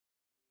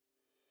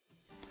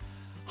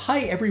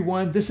Hi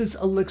everyone, this is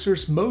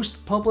Elixir's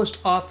most published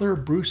author,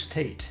 Bruce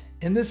Tate.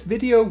 In this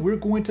video, we're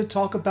going to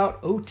talk about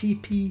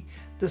OTP,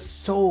 the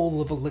soul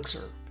of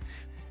Elixir.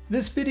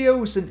 This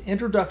video is an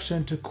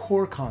introduction to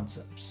core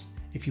concepts.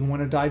 If you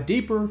want to dive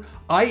deeper,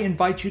 I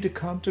invite you to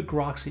come to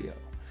Groxio.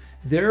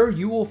 There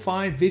you will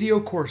find video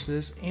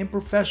courses and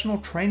professional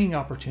training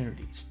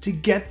opportunities to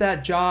get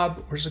that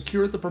job or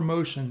secure the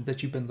promotion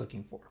that you've been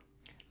looking for.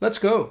 Let's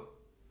go.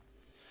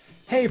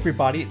 Hey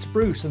everybody, it's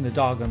Bruce and the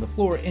dog on the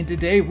floor, and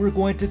today we're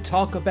going to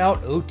talk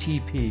about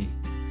OTP.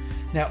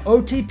 Now,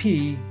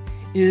 OTP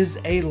is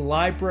a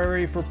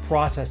library for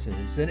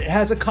processes, and it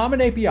has a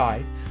common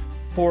API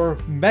for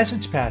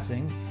message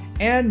passing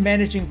and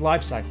managing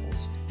life cycles.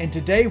 And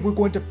today we're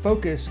going to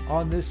focus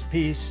on this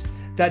piece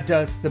that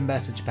does the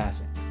message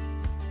passing.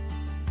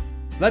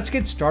 Let's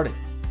get started.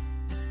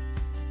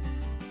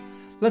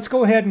 Let's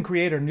go ahead and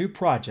create a new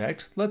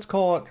project. Let's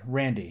call it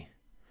Randy.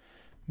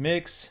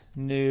 Mix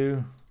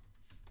new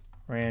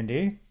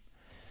Randy.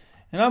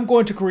 And I'm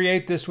going to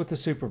create this with the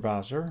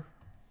supervisor.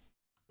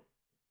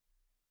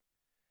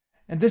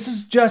 And this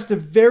is just a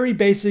very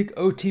basic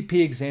OTP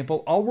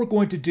example. All we're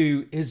going to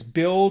do is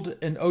build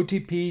an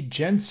OTP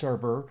gen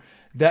server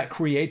that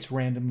creates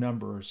random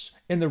numbers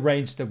in the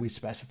range that we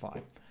specify.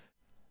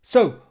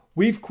 So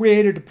we've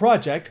created a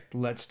project.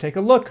 Let's take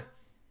a look.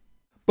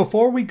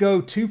 Before we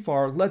go too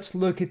far, let's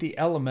look at the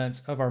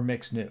elements of our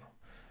mix new.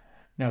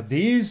 Now,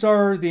 these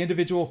are the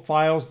individual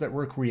files that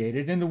were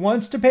created, and the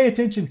ones to pay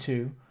attention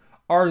to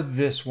are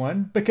this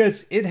one,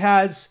 because it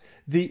has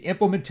the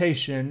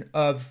implementation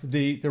of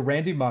the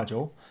Randy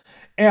module,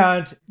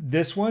 and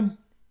this one,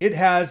 it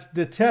has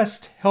the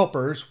test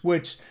helpers,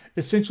 which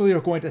essentially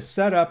are going to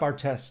set up our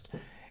test,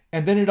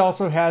 and then it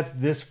also has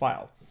this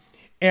file.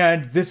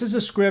 And this is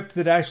a script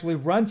that actually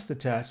runs the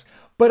test,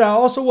 but I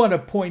also want to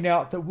point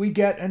out that we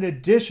get an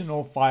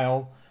additional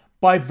file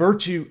by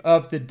virtue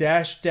of the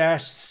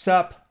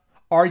 --sup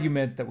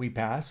argument that we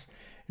pass.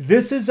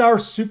 This is our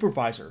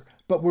supervisor,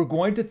 but we're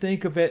going to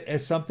think of it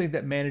as something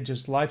that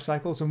manages life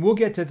cycles, and we'll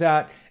get to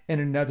that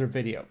in another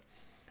video.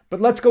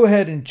 But let's go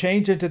ahead and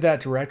change into that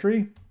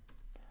directory.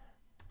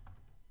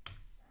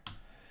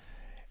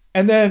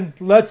 And then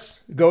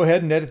let's go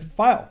ahead and edit the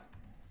file.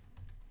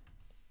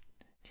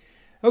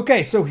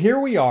 Okay, so here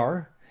we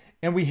are,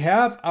 and we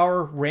have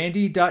our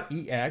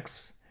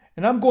randy.ex,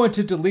 and I'm going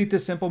to delete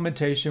this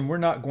implementation. We're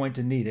not going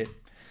to need it.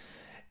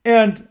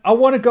 And I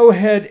want to go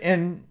ahead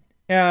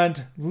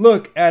and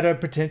look at a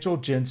potential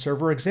gen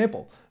server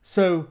example.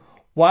 So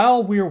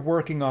while we are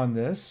working on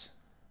this,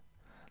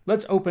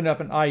 let's open up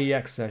an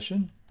IEX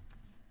session.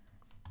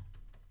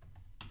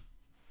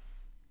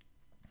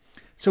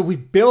 So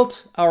we've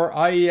built our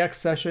IEX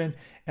session,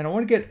 and I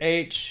want to get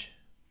H,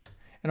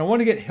 and I want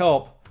to get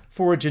help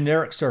for a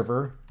generic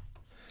server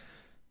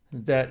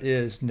that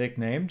is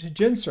nicknamed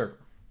gen server.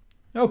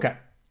 Okay.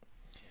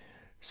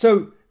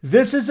 So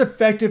this is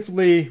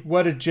effectively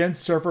what a gen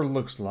server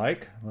looks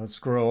like. Let's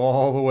scroll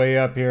all the way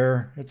up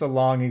here. It's a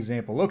long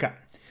example. Okay.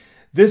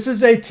 This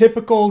is a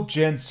typical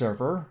gen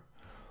server.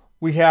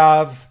 We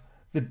have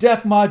the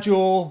def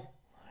module,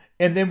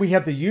 and then we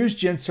have the use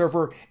gen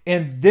server,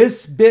 and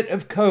this bit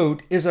of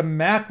code is a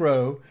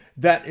macro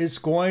that is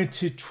going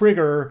to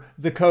trigger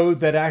the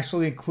code that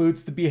actually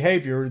includes the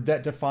behavior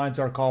that defines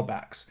our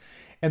callbacks.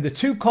 And the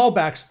two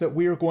callbacks that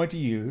we are going to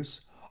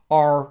use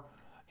are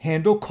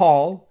handle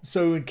call.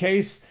 So in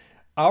case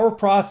our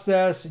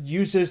process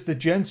uses the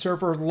gen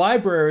server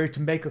library to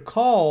make a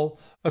call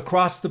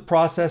across the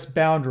process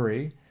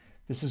boundary,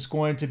 this is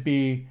going to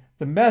be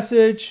the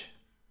message,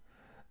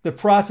 the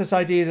process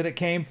ID that it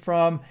came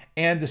from,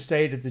 and the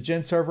state of the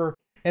gen server.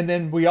 And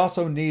then we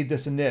also need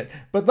this init.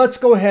 But let's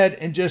go ahead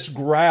and just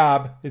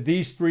grab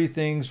these three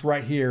things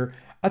right here.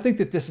 I think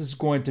that this is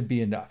going to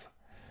be enough.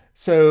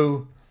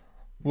 So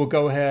we'll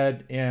go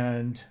ahead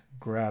and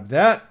grab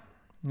that.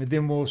 And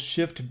then we'll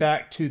shift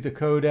back to the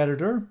code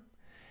editor,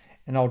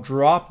 and I'll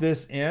drop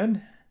this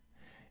in.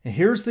 And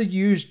here's the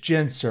use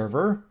gen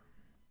server.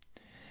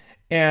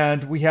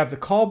 And we have the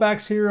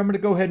callbacks here. I'm going to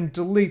go ahead and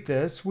delete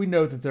this. We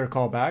know that they're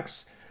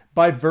callbacks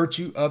by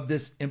virtue of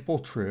this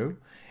impl true.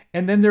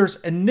 And then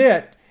there's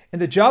init, and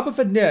the job of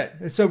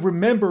init. So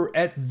remember,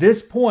 at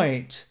this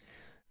point,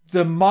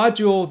 the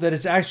module that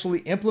is actually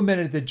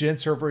implemented the gen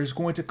server is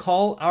going to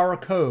call our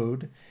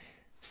code,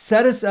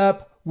 set us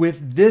up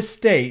with this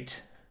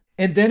state,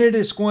 and then it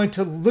is going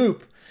to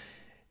loop,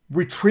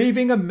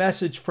 retrieving a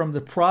message from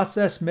the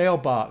process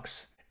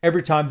mailbox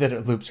every time that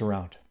it loops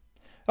around.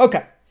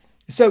 Okay,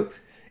 so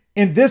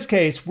in this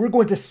case, we're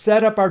going to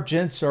set up our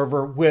gen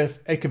server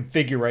with a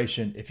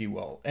configuration, if you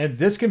will. And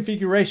this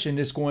configuration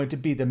is going to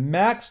be the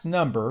max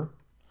number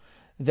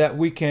that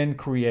we can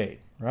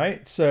create,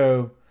 right?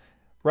 So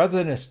rather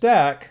than a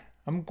stack,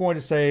 I'm going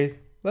to say,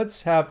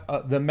 let's have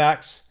the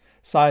max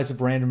size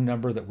of random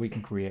number that we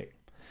can create.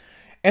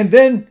 And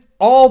then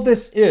all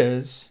this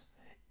is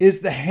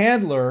the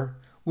handler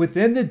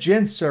within the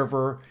gen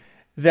server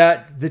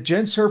that the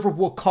gen server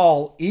will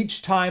call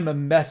each time a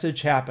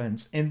message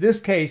happens. In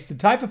this case, the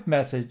type of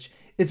message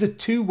is a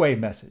two-way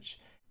message.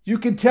 you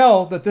can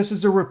tell that this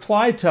is a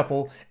reply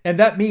tuple, and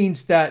that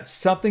means that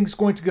something's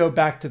going to go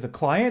back to the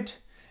client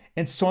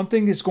and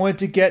something is going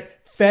to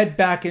get fed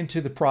back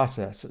into the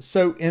process.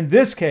 So in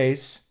this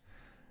case,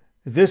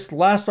 this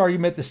last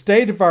argument, the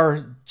state of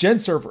our gen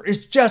server,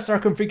 is just our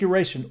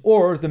configuration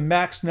or the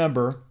max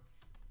number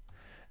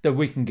that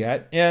we can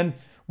get. And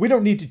we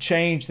don't need to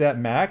change that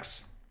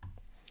max.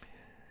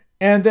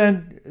 And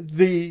then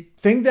the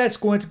thing that's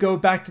going to go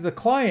back to the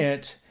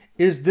client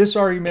is this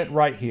argument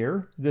right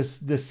here, the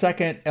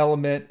second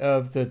element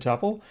of the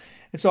tuple.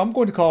 And so I'm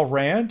going to call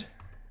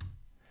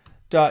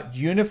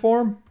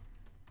rand.uniform.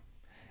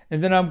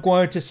 And then I'm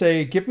going to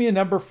say, give me a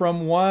number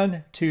from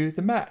 1 to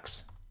the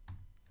max.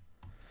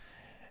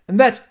 And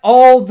that's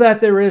all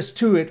that there is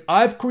to it.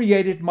 I've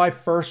created my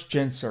first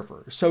gen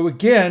server. So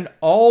again,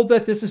 all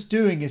that this is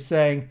doing is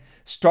saying,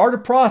 start a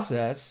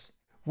process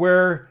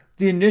where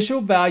the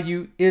initial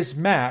value is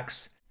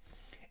max.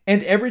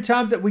 And every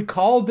time that we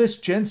call this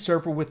gen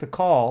server with a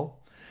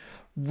call,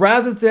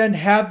 rather than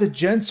have the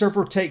gen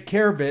server take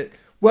care of it,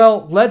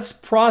 well, let's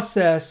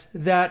process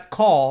that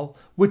call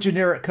with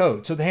generic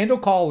code. So the handle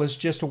call is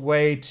just a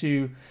way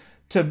to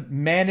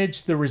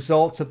manage the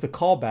results of the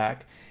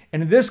callback.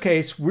 And in this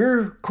case,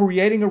 we're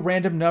creating a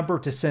random number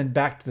to send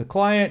back to the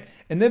client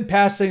and then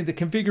passing the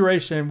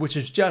configuration, which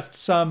is just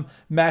some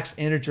max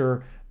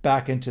integer,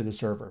 back into the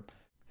server.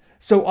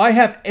 So I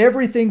have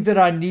everything that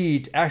I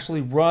need to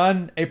actually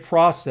run a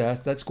process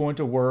that's going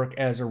to work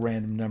as a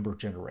random number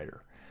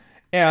generator.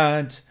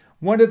 And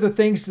one of the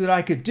things that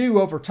I could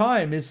do over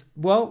time is,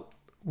 well,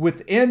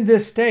 within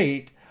this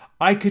state,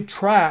 I could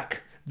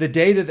track the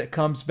data that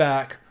comes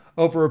back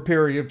over a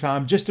period of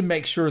time just to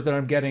make sure that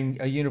I'm getting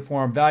a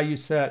uniform value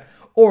set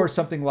or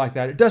something like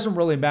that. It doesn't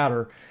really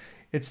matter.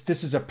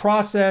 This is a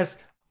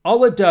process.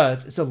 All it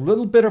does is a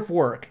little bit of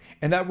work,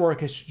 and that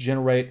work is to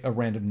generate a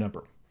random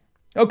number.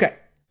 Okay,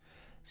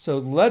 so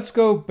let's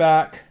go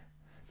back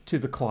to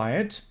the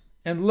client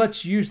and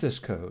let's use this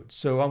code.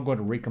 So I'm going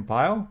to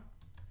recompile.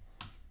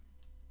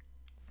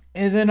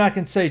 And then I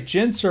can say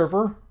gen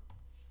server .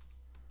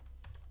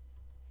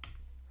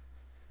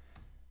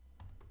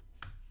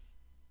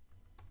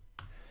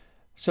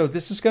 So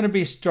this is going to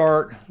be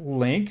start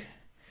link.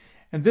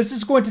 And this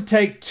is going to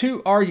take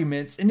 2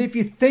 arguments. And if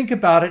you think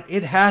about it,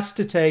 it has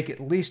to take at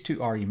least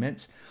 2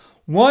 arguments.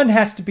 One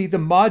has to be the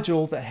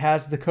module that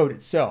has the code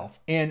itself.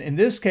 And in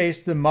this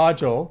case, the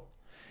module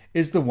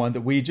is the one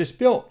that we just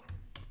built,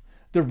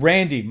 the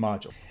Randy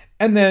module.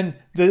 And then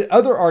the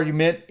other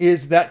argument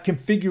is that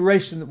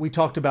configuration that we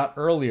talked about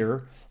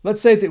earlier.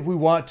 Let's say that we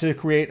want to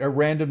create a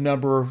random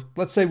number.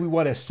 Let's say we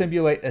want to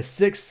simulate a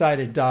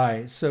 6-sided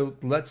die. So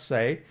let's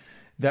say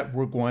that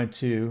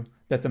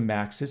that the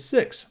max is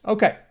 6.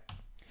 Okay.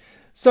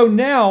 So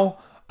now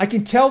I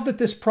can tell that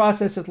this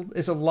process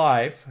is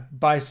alive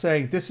by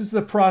saying, this is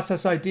the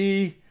process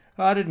ID.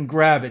 I didn't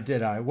grab it,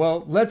 did I?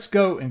 Well, let's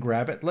go and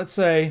grab it. Let's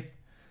say,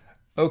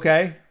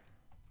 okay,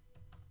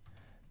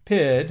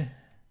 PID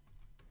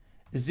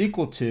is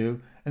equal to,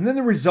 and then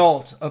the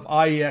result of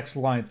IEX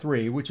line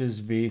 3, which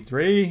is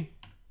V3.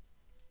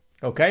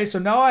 Okay, so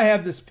now I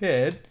have this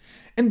PID,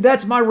 and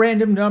that's my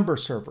random number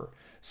server.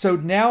 So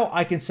now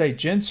I can say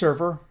gen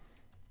server,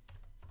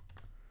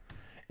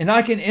 and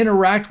I can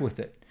interact with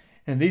it.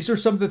 And these are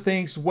some of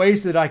the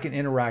ways that I can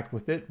interact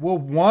with it. Well,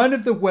 one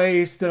of the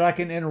ways that I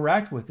can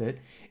interact with it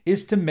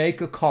is to make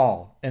a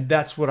call, and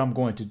that's what I'm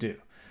going to do.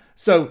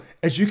 So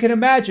as you can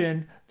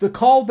imagine, the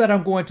call that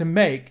I'm going to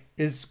make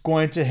is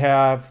going to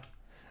have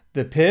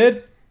the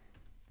PID,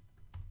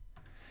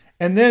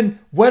 and then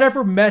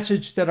whatever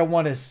message that I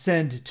want to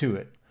send to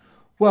it.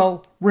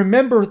 Well,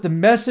 remember the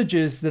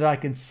messages that I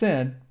can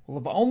send. Well,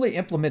 I've only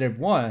implemented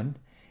one,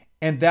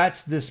 and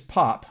that's this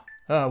pop.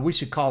 We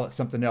should call it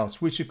something else.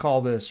 We should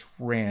call this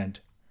rand.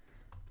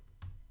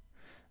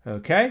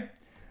 Okay,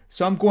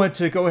 so I'm going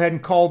to go ahead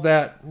and call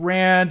that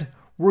rand.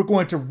 We're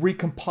going to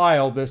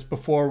recompile this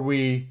before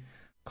we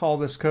call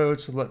this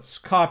code. So let's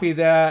copy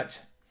that,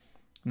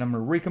 and I'm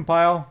going to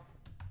recompile.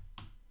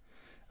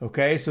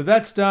 Okay, so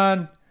that's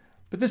done,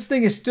 but this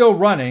thing is still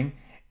running,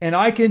 and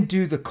I can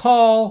do the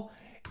call,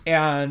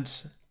 and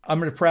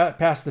I'm going to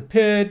pass the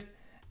PID.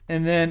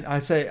 And then I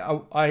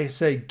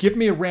say, give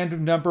me a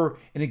random number,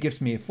 and it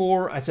gives me a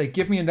 4. I say,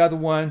 give me another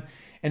one,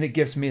 and it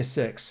gives me a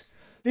 6.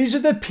 These are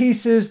the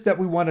pieces that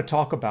we want to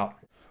talk about.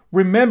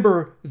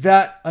 Remember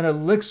that an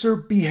Elixir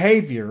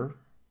behavior,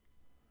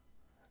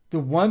 the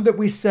one that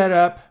we set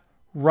up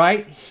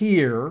right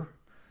here,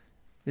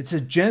 it's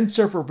a gen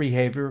server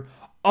behavior.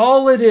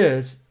 All it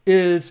is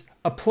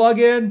a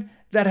plugin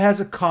that has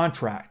a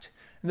contract.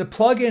 And the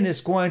plugin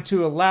is going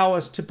to allow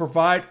us to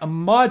provide a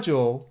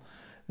module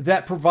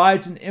that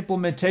provides an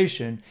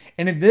implementation.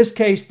 And in this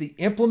case, the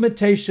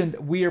implementation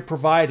that we are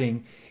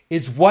providing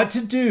is what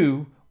to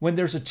do when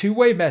there's a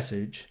two-way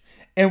message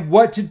and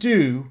what to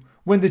do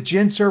when the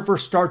gen server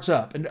starts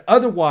up. And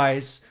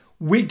otherwise,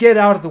 we get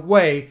out of the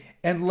way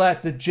and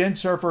let the gen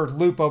server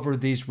loop over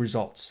these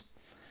results.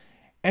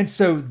 And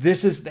so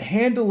this is the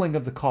handling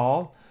of the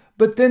call,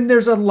 but then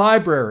there's a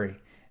library.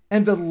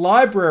 And the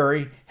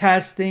library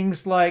has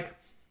things like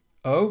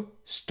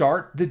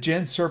start the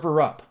Gen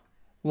server up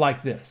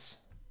like this,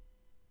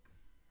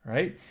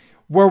 right?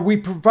 Where we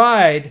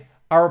provide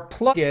our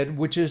plugin,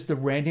 which is the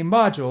Randy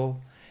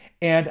module,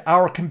 and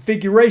our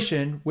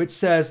configuration, which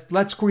says,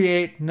 let's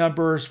create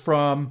numbers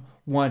from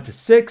 1 to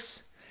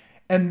 6.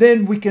 And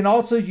then we can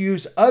also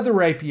use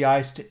other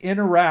APIs to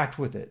interact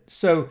with it.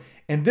 So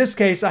in this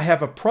case, I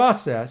have a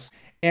process,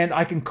 and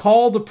I can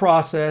call the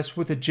process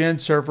with a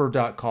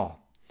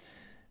genserver.call.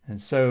 And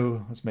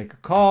so let's make a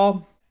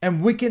call.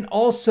 And we can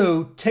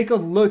also take a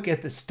look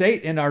at the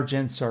state in our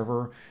Gen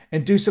server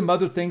and do some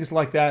other things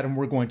like that. And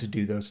we're going to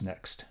do those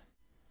next.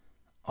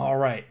 All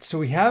right, so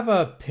we have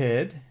a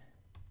PID.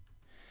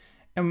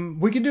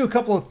 And we can do a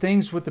couple of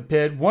things with the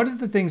PID. One of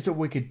the things that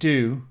we could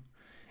do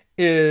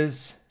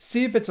is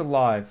see if it's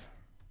alive.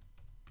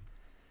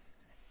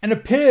 And a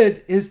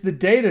PID is the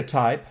data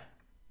type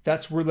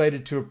that's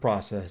related to a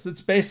process.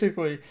 It's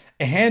basically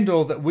a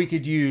handle that we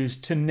could use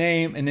to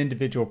name an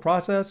individual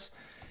process.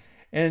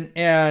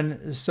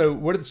 And so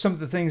what are some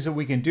of the things that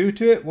we can do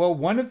to it? Well,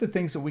 one of the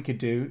things that we could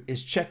do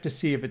is check to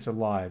see if it's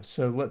alive.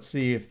 So let's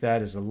see if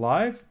that is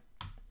alive.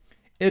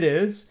 It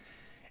is.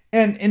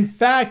 And in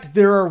fact,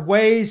 there are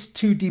ways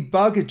to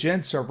debug a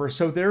Gen server.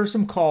 So there are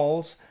some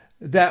calls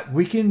that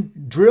we can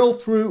drill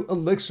through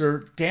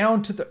Elixir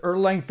down to the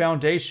Erlang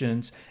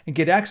foundations and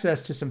get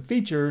access to some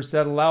features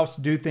that allow us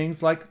to do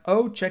things like,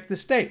 check the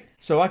state.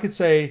 So I could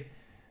say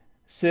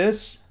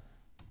sys.get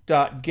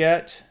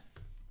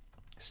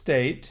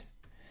state,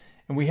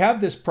 and we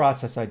have this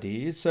process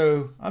ID.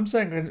 So I'm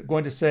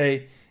going to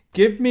say,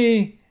 give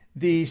me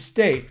the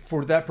state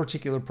for that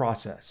particular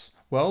process.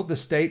 Well, the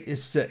state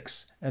is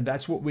 6, and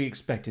that's what we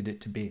expected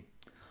it to be.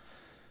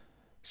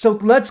 So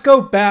let's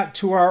go back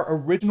to our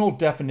original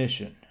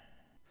definition.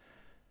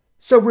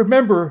 So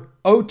remember,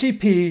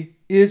 OTP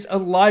is a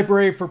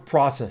library for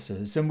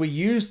processes, and we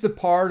use the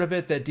part of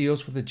it that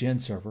deals with the Gen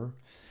server.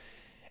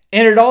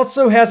 And it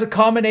also has a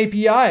common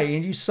API,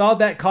 and you saw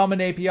that common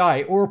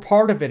API, or a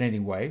part of it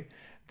anyway,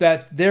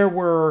 that there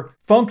were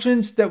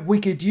functions that we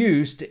could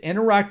use to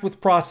interact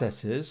with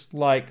processes,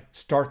 like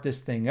start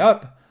this thing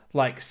up,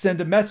 like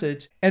send a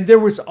message. And there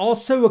was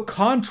also a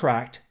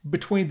contract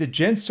between the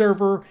Gen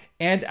server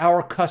and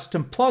our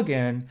custom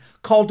plugin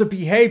called a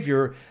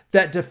behavior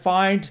that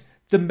defined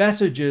the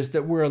messages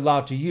that we're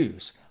allowed to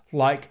use,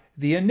 like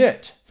the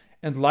init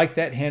and like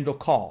that handle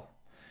call.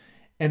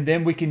 And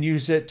then we can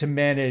use it to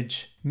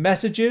manage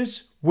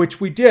messages,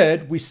 which we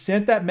did. We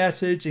sent that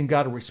message and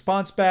got a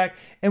response back.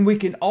 And we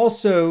can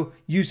also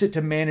use it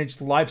to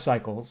manage life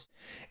cycles.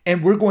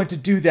 And we're going to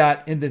do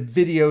that in the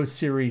video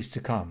series to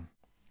come.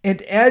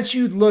 And as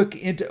you look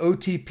into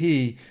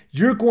OTP,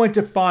 you're going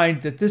to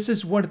find that this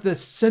is one of the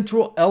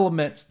central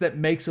elements that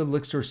makes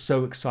Elixir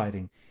so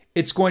exciting.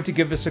 It's going to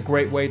give us a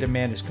great way to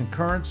manage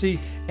concurrency,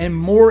 and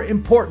more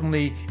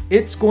importantly,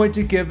 it's going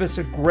to give us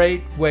a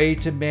great way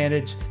to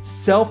manage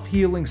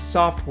self-healing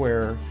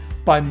software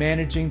by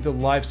managing the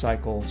life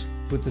cycles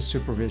with the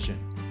supervision.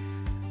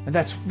 And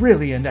that's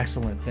really an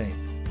excellent thing.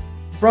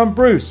 From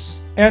Bruce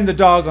and the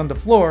dog on the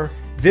floor,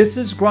 this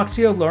is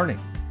Groxio Learning.